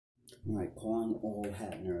Alright, calling all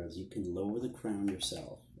hat nerds, you can lower the crown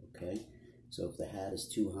yourself, okay? So if the hat is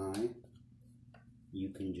too high, you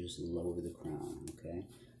can just lower the crown, okay?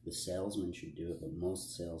 The salesman should do it, but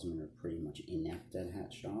most salesmen are pretty much inept at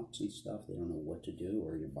hat shops and stuff. They don't know what to do,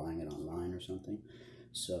 or you're buying it online or something.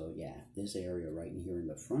 So yeah, this area right in here in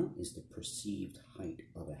the front is the perceived height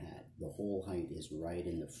of a hat. The whole height is right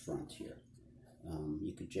in the front here.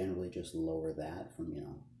 You could generally just lower that from,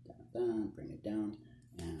 down, bring it down,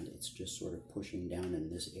 and it's just sort of pushing down in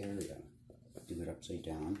this area. Do it upside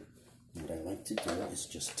down. And what I like to do is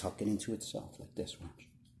just tuck it into itself like this, watch.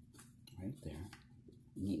 Right there.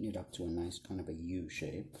 Neaten it up to a nice kind of a U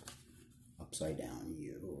shape. Upside down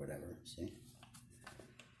U or whatever, see?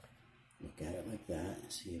 Look at it like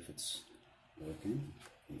that, see if it's working.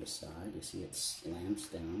 From the side, you see it slants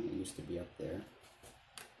down. It used to be up there.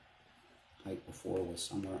 Height before was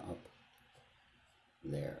somewhere up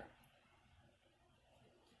there.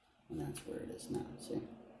 And that's where it is now, see?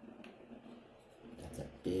 That's a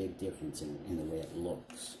big difference in the way it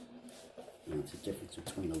looks. It's a difference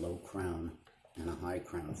between a low crown and a high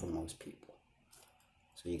crown for most people.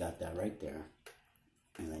 So you got that right there.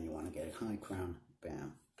 And then you want to get a high crown,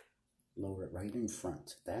 bam. Lower it right in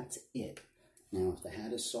front. That's it. Now if the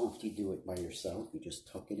hat is soft, you do it by yourself. You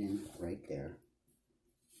just tuck it in right there.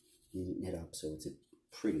 Neaten it up so it's a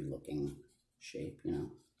pretty looking shape,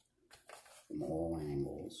 from all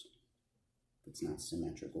angles. If it's not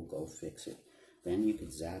symmetrical, go fix it. Then you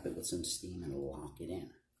could zap it with some steam and lock it in.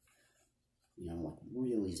 Like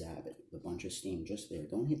really zap it with a bunch of steam just there.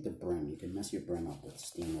 Don't hit the brim. You can mess your brim up with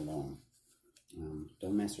steam alone.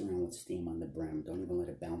 Don't mess around with steam on the brim. Don't even let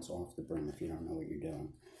it bounce off the brim if you don't know what you're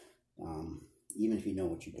doing. Even if you know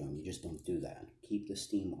what you're doing, you just don't do that. Keep the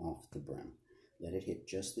steam off the brim. Let it hit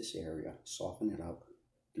just this area. Soften it up.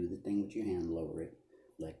 Do the thing with your hand. Lower it.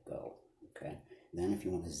 Let go. Okay? Then if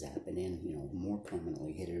you want to zap it in, more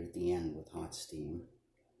permanently, hit it at the end with hot steam.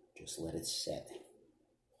 Just let it set,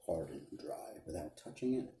 harden, dry without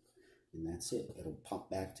touching it. And that's it. It'll pop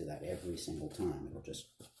back to that every single time. It'll just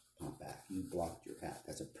pop back. You blocked your hat.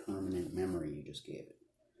 That's a permanent memory you just gave it.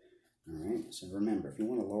 Alright? So remember, if you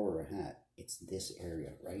want to lower a hat, it's this area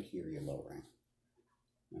right here you're lowering.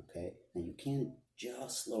 Okay? Now you can't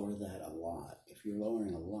just lower that a lot. If you're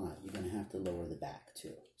lowering a lot, you're going to have to lower the back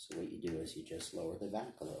too. So what you do is you just lower the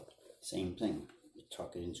back a little. Same thing. You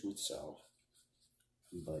tuck it into itself.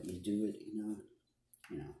 But you do it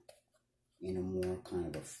in a more kind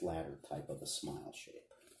of a flatter type of a smile shape.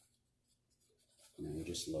 You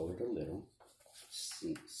just lower it a little.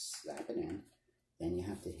 Slap it in. Then you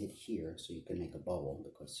have to hit here so you can make a bubble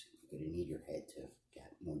because you're going to need your head to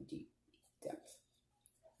get more deep depth.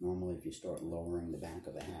 Normally, if you start lowering the back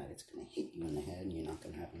of a hat, it's going to hit you in the head and you're not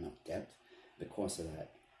going to have enough depth. Because of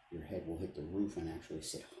that, your head will hit the roof and actually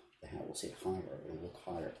the hat will sit higher. It will look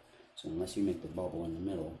higher. So unless you make the bubble in the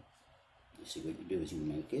middle, you see what you do is you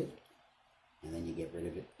make it, and then you get rid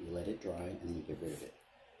of it. You let it dry, and then you get rid of it.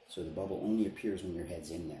 So the bubble only appears when your head's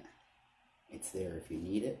in there. It's there if you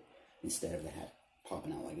need it. Instead of the hat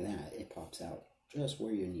popping out like that, it pops out just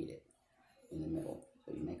where you need it, in the middle.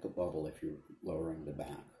 So you make a bubble if you're lowering the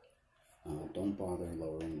back. Don't bother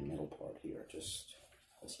lowering the middle part here. Just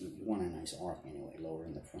you want a nice arc anyway. Lower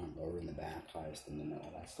in the front, lower in the back, highest in the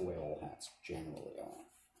middle. That's the way all hats generally are.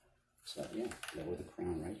 So yeah, lower the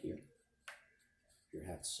crown right here. If your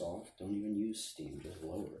hat's soft, don't even use steam. Just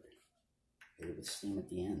lower it. Hit it with steam at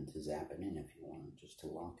the end to zap it in if you want, just to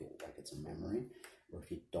lock it like it's a memory. Or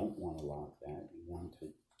if you don't want to lock that, you want to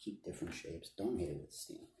keep different shapes, don't hit it with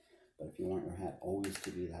steam. But if you want your hat always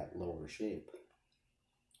to be that lower shape,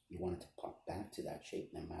 you want it to pop back to that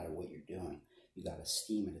shape no matter what you're doing. You got to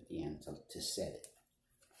steam it at the end to set it.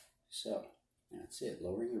 So that's it.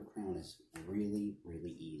 Lowering your crown is really,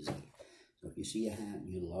 really easy. So if you see a hat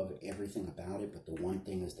and you love everything about it, but the one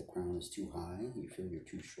thing is the crown is too high, you feel you're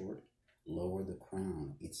too short, lower the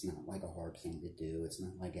crown. It's not like a hard thing to do. It's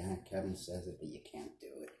not like, Kevin says it, but you can't do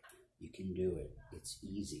it. You can do it. It's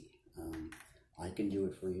easy. I can do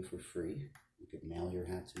it for you for free. You could mail your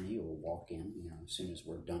hat to me or walk in, as soon as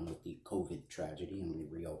we're done with the COVID tragedy and we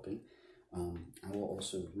reopen. I will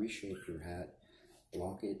also reshape your hat,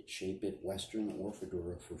 block it, shape it, Western or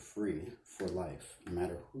Fedora for free for life, no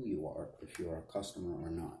matter who you are, if you're a customer or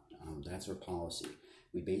not. That's our policy.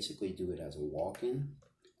 We basically do it as a walk-in.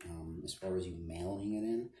 As far as you mailing it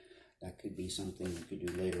in, that could be something you could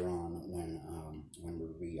do later on when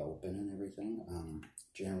we reopen and everything.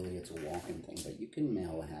 Generally, it's a walk-in thing, but you can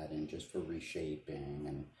mail a hat in just for reshaping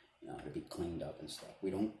and to be cleaned up and stuff. We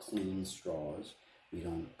don't clean straws. We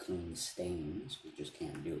don't clean stains. We just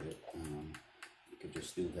can't do it. could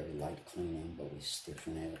just do very light cleaning, but we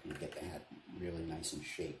stiffen it and get the hat really nice in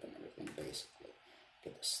shape and everything, basically.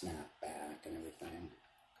 Get the snap back and everything.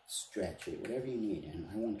 Stretch it, whatever you need, and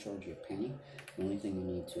I won't charge you a penny. The only thing you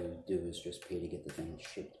need to do is just pay to get the thing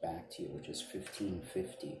shipped back to you, which is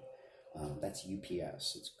 $15.50. That's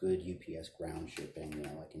UPS. It's good UPS ground shipping, you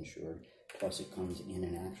know, like insured. Plus it comes in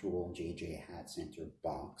an actual JJ Hat Center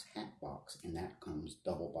hat box, and that comes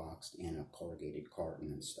double boxed in a corrugated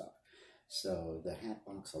carton and stuff. So the hat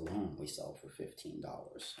box alone we sell for $15.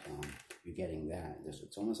 You're getting that.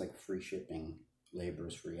 It's almost like free shipping. Labor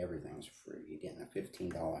is free, everything's free. You're getting a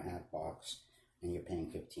 $15 hat box and you're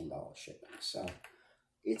paying $15 shipping. So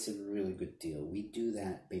it's a really good deal. We do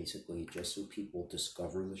that basically just so people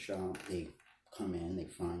discover the shop. They come in, they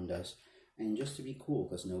find us, and just to be cool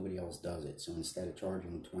because nobody else does it. So instead of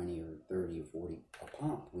charging 20 or 30 or 40 a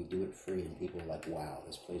pop, we do it free, and people are like, wow,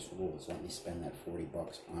 this place rules. Let me spend that 40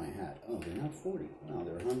 bucks on a hat. Oh, they're not 40. No,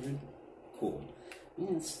 they're 100. Cool.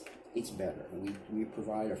 Yeah, it's better. We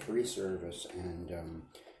provide a free service, and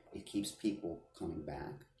it keeps people coming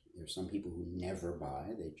back. There's some people who never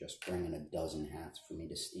buy. They just bring in a dozen hats for me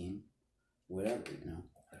to steam. Whatever, you know.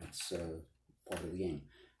 That's part of the game.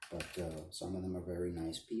 But some of them are very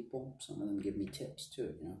nice people. Some of them give me tips,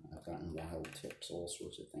 too, you know. I've gotten wild tips, all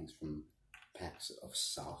sorts of things, from packs of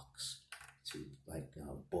socks to, like,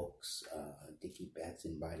 books. Dickie Betts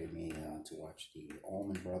invited me to watch the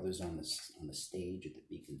Allman Brothers on the stage at the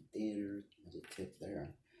Beacon Theater. There's a tip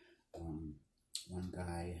there. One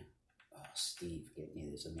guy, Steve, gave me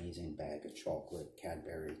this amazing bag of chocolate,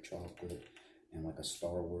 Cadbury chocolate, and like a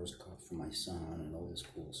Star Wars cup for my son, and all this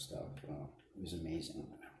cool stuff. It was amazing.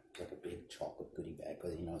 It was like a big chocolate goodie bag,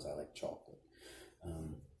 because he knows I like chocolate.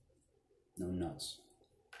 No nuts.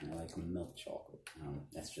 I like milk chocolate.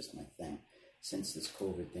 That's just my thing. Since this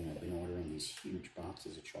COVID thing, I've been ordering these huge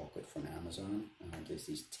boxes of chocolate from Amazon. There's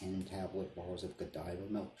these 10-tablet bars of Godiva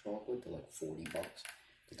milk chocolate. They're like 40 bucks.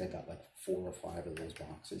 I think I got like 4 or 5 of those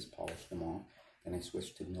boxes, polished them all. Then I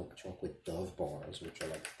switched to milk chocolate Dove bars, which are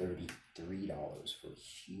like $33 for a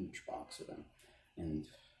huge box of them. And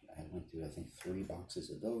I went through, I think, 3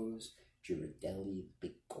 boxes of those. Ghirardelli,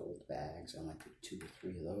 big gold bags. I went through 2 or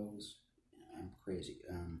 3 of those. I'm crazy.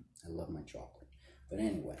 I love my chocolate. But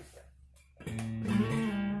anyway.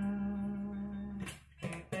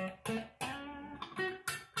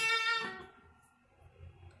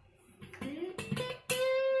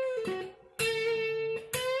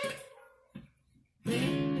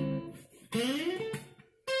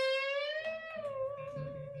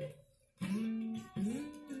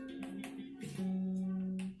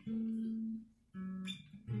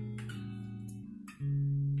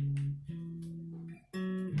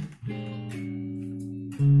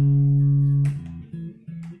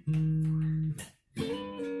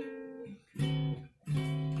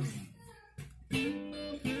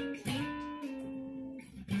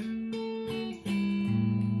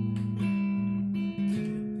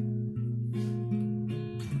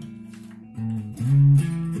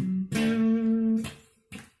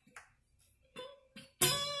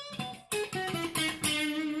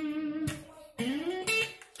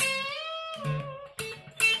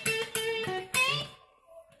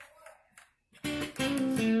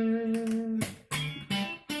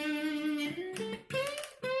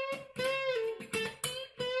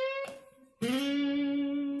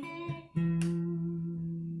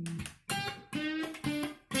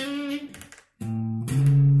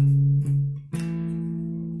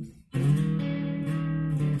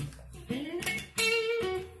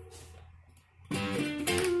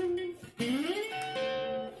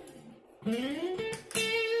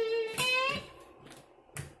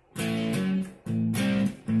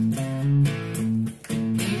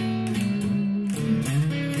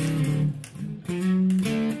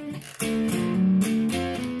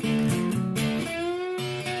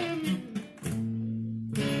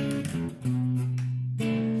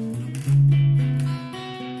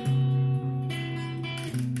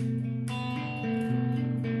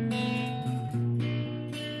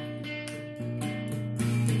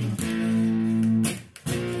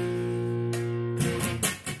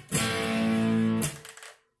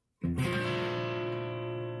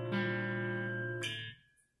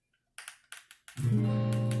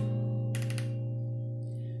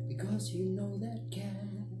 Because you know that cat,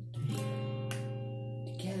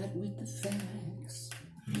 the cat with the facts,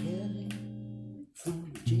 Kevin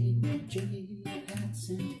from JJ Hat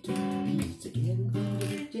Center. He's a Kevin from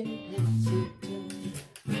JJ Hat Center.